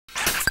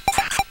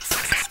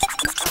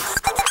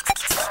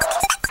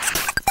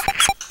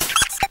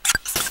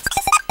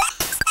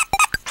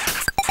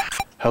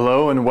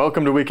Hello and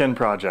welcome to Weekend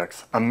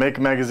Projects, a Make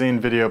Magazine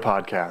video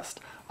podcast.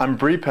 I'm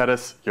Bree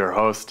Pettis, your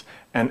host,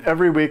 and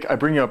every week I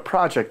bring you a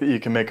project that you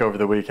can make over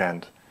the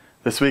weekend.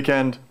 This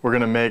weekend we're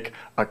going to make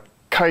a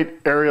Kite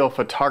Aerial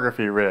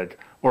Photography Rig,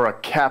 or a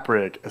CAP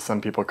rig as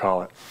some people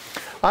call it.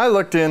 I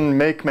looked in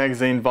Make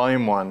Magazine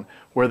Volume 1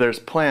 where there's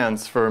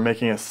plans for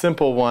making a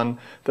simple one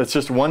that's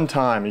just one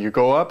time. You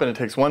go up and it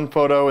takes one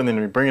photo and then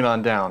you bring it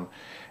on down.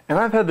 And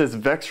I've had this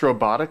Vex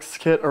robotics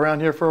kit around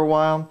here for a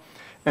while,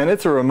 and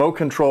it's a remote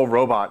control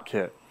robot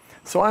kit.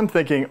 So I'm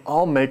thinking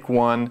I'll make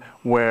one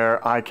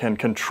where I can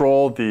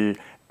control the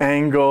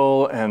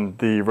angle and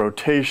the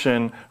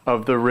rotation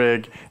of the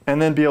rig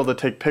and then be able to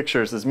take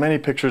pictures, as many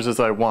pictures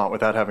as I want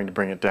without having to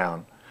bring it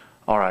down.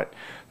 Alright,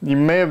 you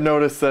may have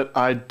noticed that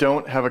I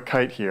don't have a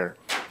kite here.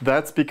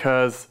 That's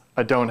because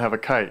I don't have a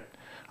kite.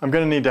 I'm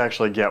going to need to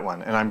actually get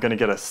one, and I'm going to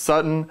get a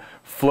Sutton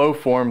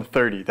Flowform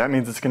 30. That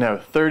means it's going to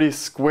have 30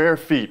 square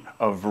feet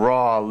of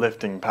raw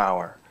lifting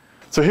power.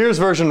 So here's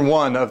version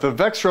 1 of the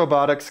Vex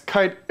Robotics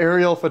Kite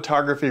Aerial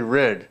Photography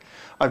Rig.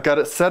 I've got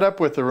it set up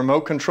with the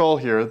remote control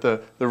here,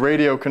 the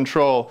radio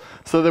control,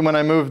 so that when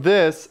I move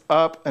this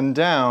up and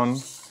down,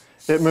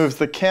 it moves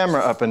the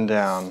camera up and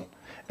down.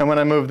 And when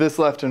I move this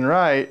left and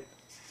right,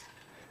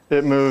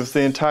 it moves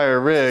the entire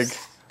rig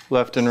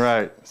left and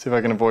right. See if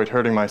I can avoid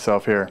hurting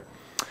myself here.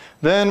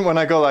 Then when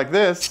I go like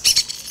this,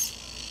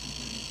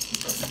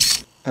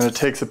 and it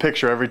takes a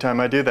picture every time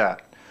I do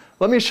that.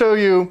 Let me show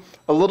you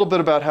a little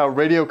bit about how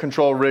radio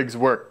control rigs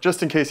work,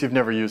 just in case you've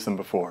never used them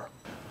before.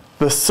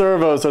 The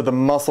servos are the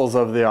muscles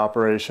of the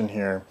operation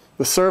here.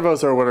 The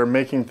servos are what are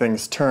making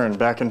things turn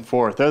back and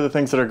forth. They're the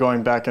things that are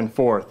going back and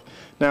forth.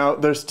 Now,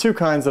 there's two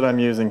kinds that I'm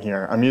using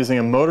here. I'm using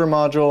a motor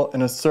module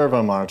and a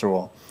servo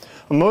module.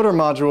 A motor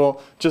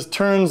module just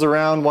turns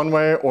around one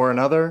way or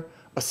another.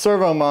 A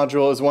servo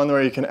module is one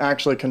where you can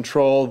actually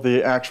control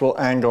the actual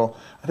angle.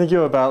 I think you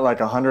have about like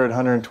 100,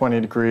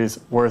 120 degrees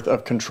worth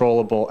of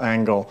controllable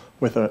angle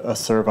with a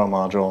servo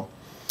module.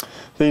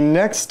 The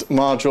next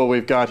module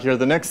we've got here,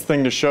 the next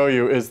thing to show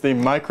you, is the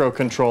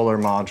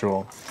Microcontroller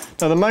Module.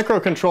 Now the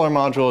Microcontroller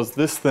Module is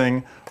this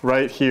thing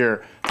right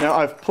here. Now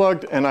I've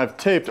plugged and I've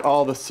taped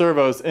all the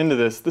servos into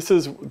this. This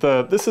is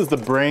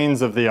the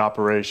brains of the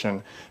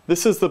operation.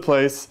 This is the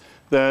place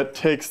that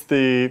takes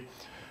the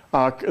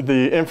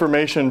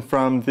information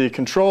from the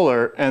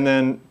controller and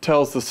then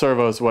tells the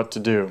servos what to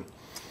do.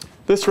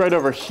 This right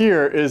over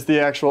here is the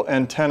actual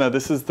antenna.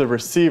 This is the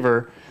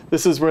receiver.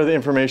 This is where the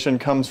information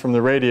comes from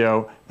the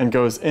radio and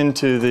goes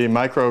into the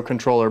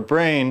microcontroller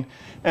brain.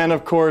 And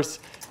of course,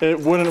 it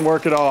wouldn't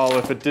work at all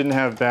if it didn't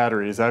have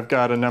batteries. I've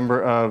got a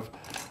number of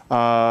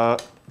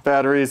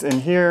batteries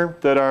in here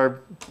that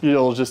are,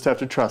 you'll just have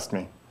to trust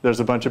me. There's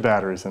a bunch of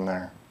batteries in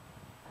there.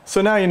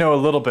 So now you know a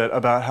little bit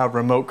about how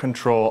remote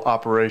control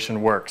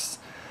operation works.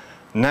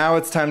 Now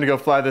it's time to go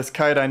fly this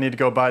kite. I need to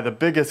go buy the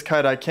biggest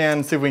kite I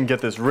can, see if we can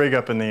get this rig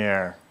up in the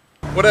air.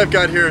 What I've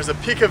got here is a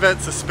Picavet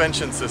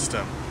suspension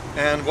system.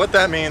 And what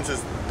that means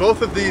is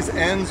both of these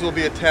ends will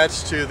be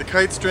attached to the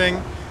kite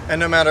string, and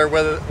no matter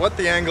what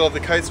the angle of the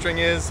kite string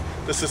is,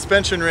 the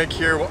suspension rig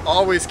here will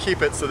always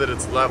keep it so that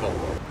it's level.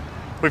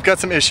 We've got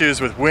some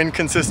issues with wind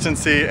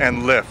consistency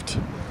and lift.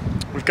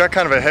 We've got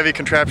kind of a heavy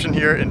contraption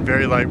here and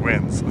very light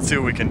winds. Let's see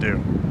what we can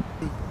do.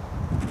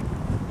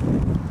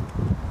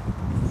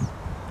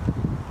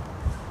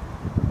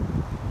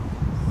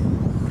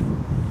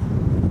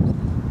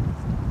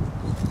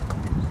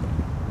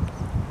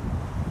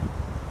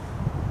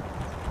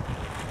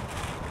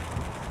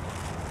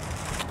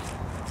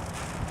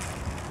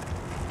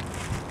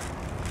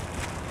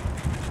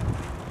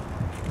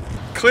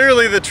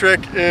 Clearly the trick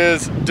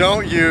is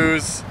don't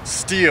use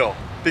steel,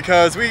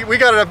 because we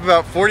got it up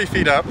about 40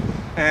 feet up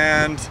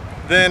and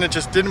then it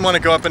just didn't want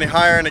to go up any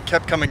higher and it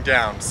kept coming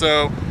down.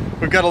 So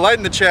we've got to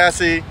lighten the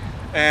chassis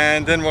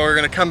and then we're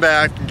going to come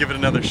back and give it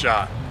another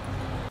shot.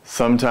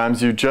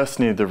 Sometimes you just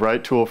need the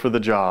right tool for the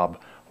job.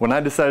 When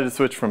I decided to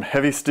switch from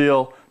heavy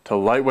steel to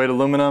lightweight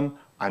aluminum,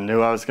 I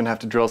knew I was going to have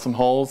to drill some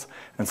holes,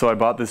 and so I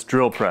bought this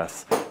drill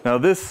press. Now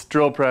this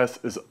drill press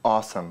is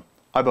awesome.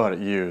 I bought it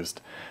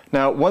used.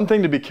 Now one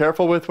thing to be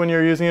careful with when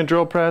you're using a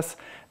drill press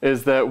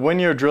is that when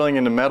you're drilling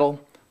into metal,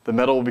 the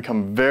metal will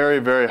become very,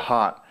 very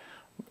hot.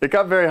 It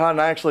got very hot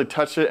and I actually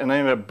touched it and I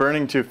ended up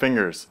burning 2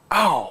 fingers.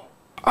 Ow!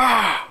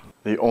 Ah!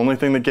 The only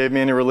thing that gave me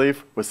any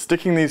relief was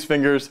sticking these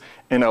fingers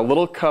in a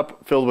little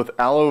cup filled with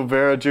aloe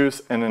vera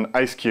juice and an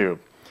ice cube.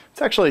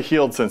 It's actually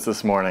healed since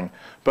this morning,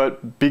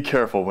 but be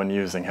careful when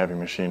using heavy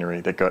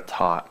machinery that gets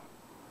hot.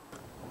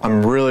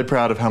 I'm really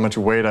proud of how much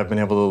weight I've been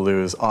able to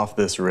lose off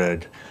this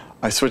rig.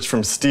 I switched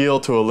from steel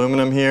to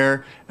aluminum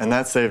here, and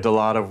that saved a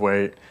lot of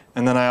weight.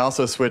 And then I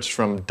also switched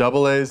from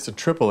AA's to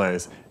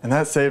AAA's, and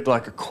that saved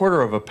like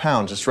 1/4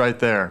 pound just right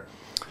there.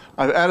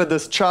 I've added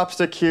this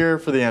chopstick here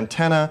for the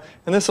antenna,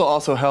 and this will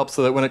also help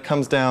so that when it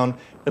comes down,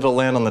 it'll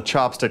land on the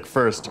chopstick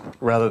first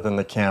rather than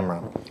the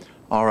camera.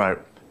 All right,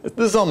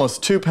 this is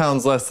almost 2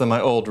 pounds less than my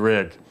old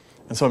rig,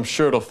 and so I'm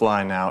sure it'll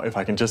fly now if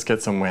I can just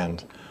get some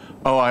wind.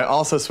 Oh, I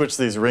also switched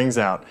these rings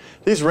out.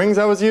 These rings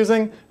I was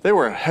using, they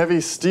were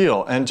heavy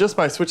steel, and just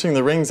by switching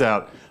the rings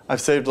out, I've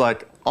saved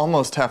like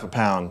almost half a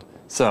pound.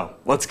 So,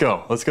 let's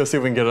go. Let's go see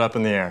if we can get it up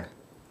in the air.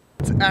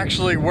 It's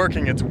actually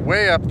working. It's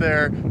way up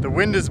there. The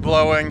wind is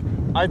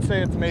blowing. I'd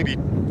say it's maybe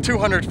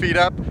 200 feet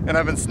up, and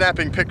I've been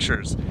snapping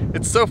pictures.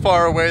 It's so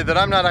far away that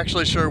I'm not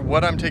actually sure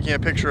what I'm taking a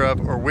picture of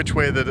or which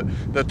way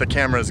that the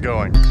camera is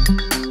going.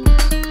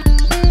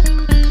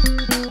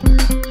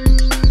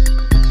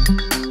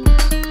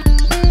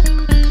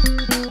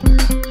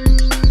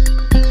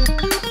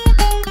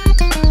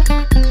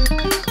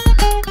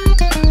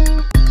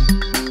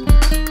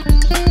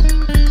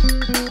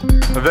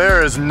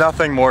 There is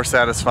nothing more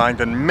satisfying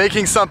than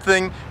making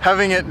something,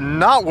 having it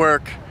not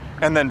work,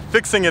 and then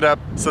fixing it up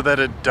so that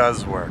it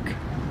does work.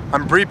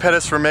 I'm Bree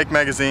Pettis from Make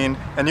Magazine,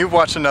 and you've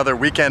watched another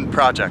Weekend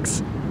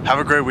Projects. Have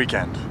a great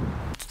weekend.